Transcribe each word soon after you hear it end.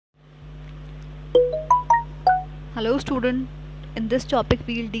Hello student, in this topic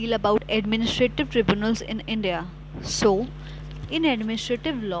we'll deal about administrative tribunals in India. So, in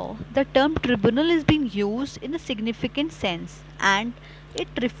administrative law, the term tribunal is being used in a significant sense and it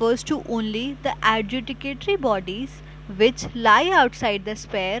refers to only the adjudicatory bodies which lie outside the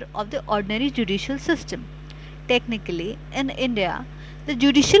sphere of the ordinary judicial system. Technically, in India, the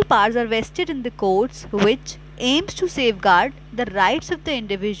judicial powers are vested in the courts which aims to safeguard the rights of the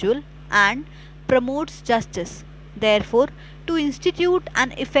individual and promotes justice. Therefore, to institute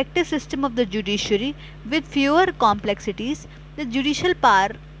an effective system of the judiciary with fewer complexities, the judicial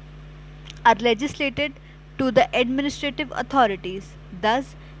power are legislated to the administrative authorities,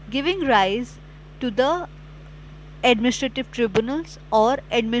 thus giving rise to the administrative tribunals or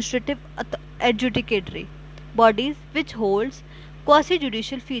administrative adjudicatory bodies which holds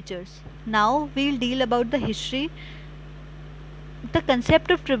quasi-judicial features. Now we'll deal about the history. The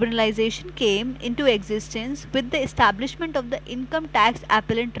concept of tribunalization came into existence with the establishment of the Income Tax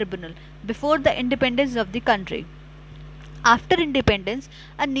Appellate Tribunal before the independence of the country. After independence,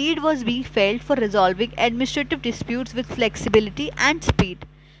 a need was being felt for resolving administrative disputes with flexibility and speed.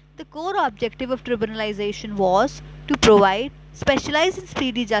 The core objective of tribunalization was to provide specialized and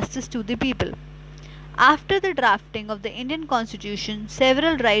speedy justice to the people. After the drafting of the Indian Constitution,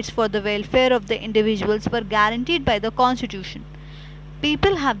 several rights for the welfare of the individuals were guaranteed by the Constitution.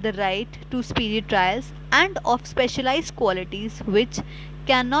 People have the right to speedy trials and of specialized qualities which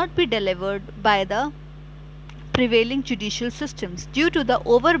cannot be delivered by the prevailing judicial systems due to the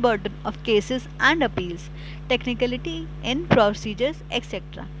overburden of cases and appeals, technicality in procedures,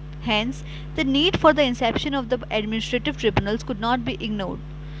 etc. Hence, the need for the inception of the administrative tribunals could not be ignored.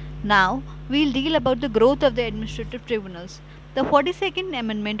 Now, we'll deal about the growth of the administrative tribunals. The 42nd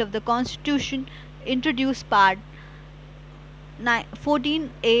Amendment of the Constitution introduced Part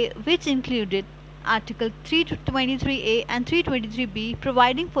 14A, which included Article 323A and 323B,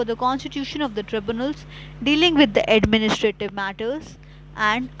 providing for the constitution of the tribunals dealing with the administrative matters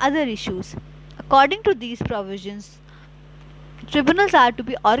and other issues. According to these provisions, tribunals are to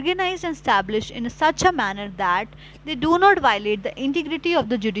be organized and established in such a manner that they do not violate the integrity of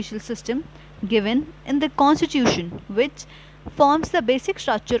the judicial system given in the Constitution, which forms the basic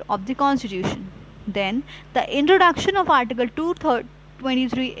structure of the Constitution. Then, the introduction of Article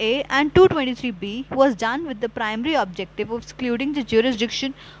 223A and 223B was done with the primary objective of excluding the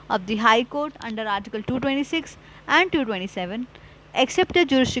jurisdiction of the High Court under Article 226 and 227, except the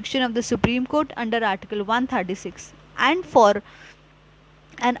jurisdiction of the Supreme Court under Article 136, and for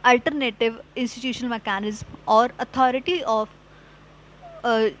an alternative institutional mechanism or authority of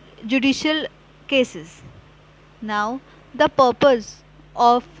judicial cases. Now, the purpose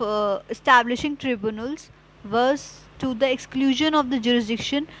of establishing tribunals was to the exclusion of the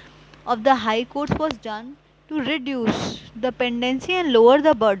jurisdiction of the high courts was done to reduce the pendency and lower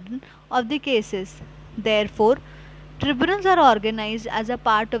the burden of the cases. Therefore, tribunals are organized as a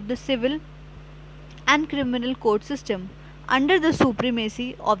part of the civil and criminal court system under the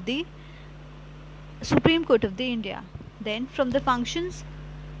supremacy of the Supreme Court of the India. Then, from the functions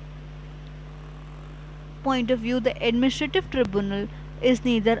point of view, the administrative tribunal is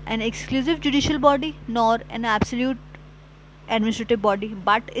neither an exclusive judicial body nor an absolute administrative body,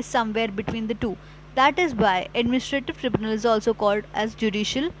 but is somewhere between the two. That is why administrative tribunal is also called as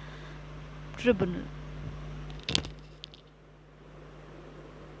judicial tribunal.